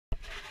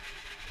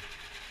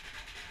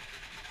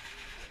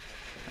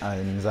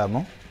I'm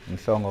Zamo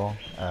Mhlongo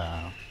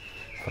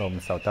from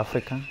South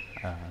Africa,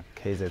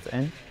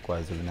 KZN,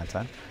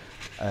 KwaZulu-Natal.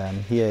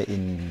 I'm here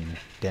in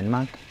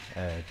Denmark,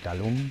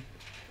 Dalum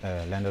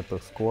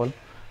Livestock School,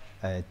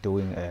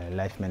 doing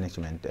life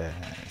management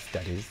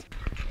studies.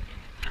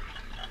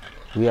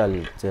 We are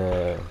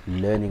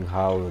learning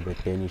how the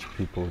Danish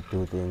people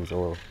do things,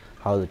 or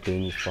how the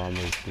Danish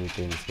farmers do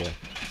things here,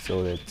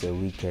 so that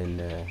we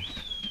can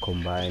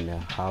combine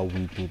how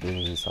we do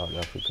things in South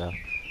Africa,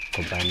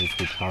 combine it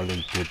with how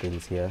they do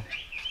things here,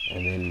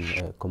 and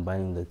then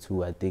combining the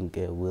two, I think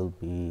we'll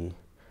be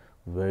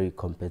very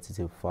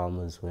competitive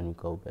farmers when we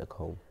go back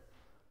home.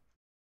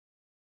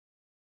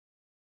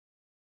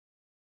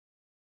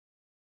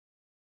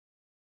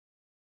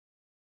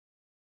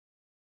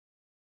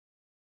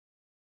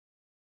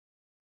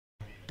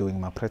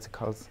 Doing my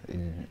practicals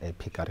in a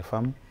piggery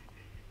farm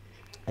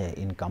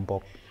in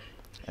Gambok.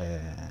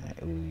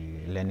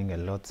 We're learning a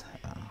lot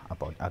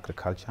about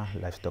agriculture,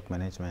 livestock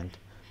management,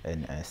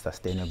 and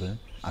sustainable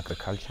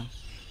agriculture.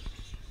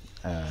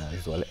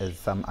 As well as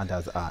some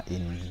others are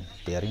in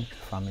dairy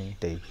farming.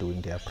 They're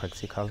doing their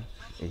practical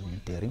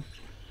in dairy.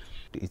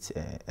 It's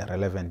a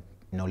relevant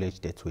knowledge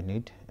that we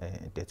need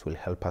that will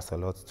help us a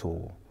lot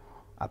to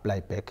apply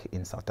back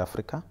in South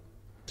Africa.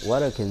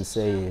 What I can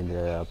say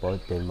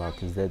about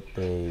Denmark is that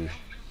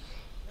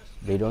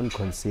they don't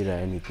consider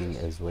anything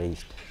as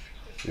waste.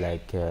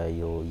 Like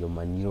your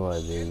manure,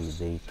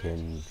 they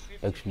can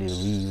actually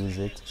reuse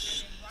it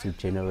to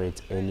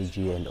generate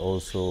energy, and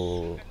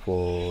also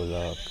for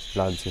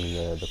planting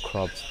the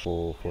crops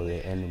for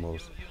the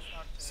animals.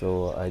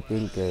 So I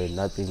think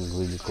nothing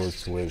really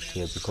goes to waste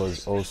here,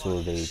 because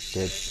also the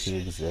dead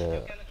pigs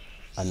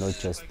are not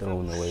just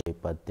thrown away,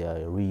 but they are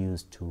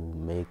reused to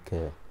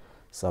make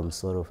some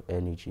sort of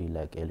energy,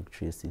 like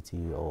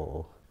electricity,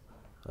 or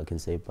I can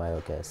say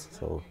biogas.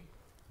 So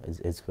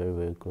it's very,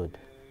 very good.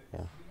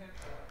 Yeah.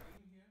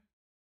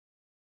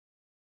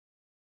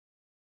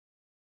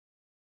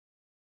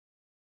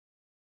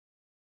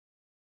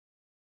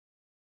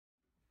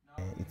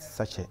 It's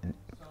such a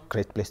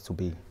great place to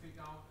be,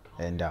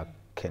 and I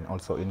can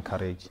also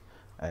encourage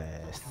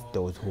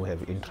those who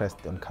have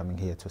interest in coming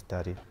here to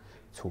study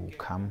to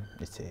come.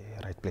 It's a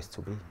right place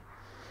to be.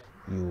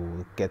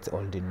 You get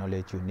all the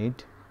knowledge you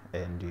need,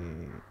 and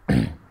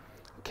you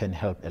can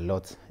help a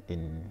lot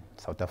in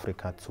South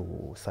Africa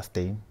to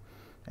sustain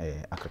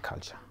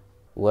agriculture.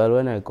 Well,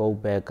 when I go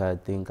back, I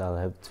think I'll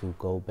have to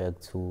go back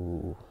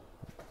to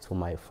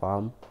my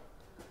farm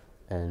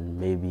and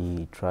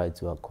maybe try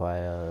to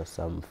acquire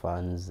some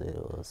funds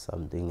or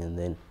something, and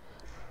then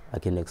I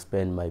can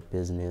expand my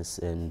business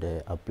and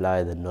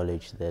apply the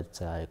knowledge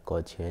that I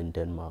got here in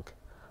Denmark,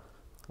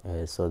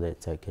 so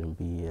that I can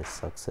be a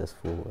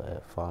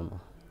successful farmer.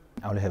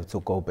 I'll have to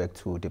go back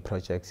to the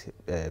project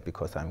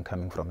because I'm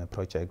coming from a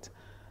project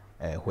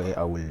where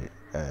I will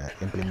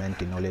implement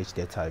the knowledge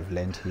that I've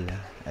learned here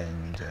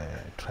and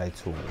try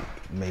to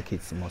make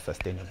it more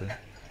sustainable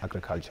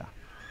agriculture.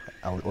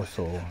 I will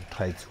also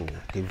try to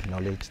give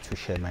knowledge, to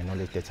share my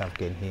knowledge that I've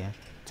gained here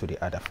to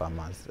the other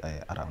farmers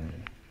around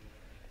me.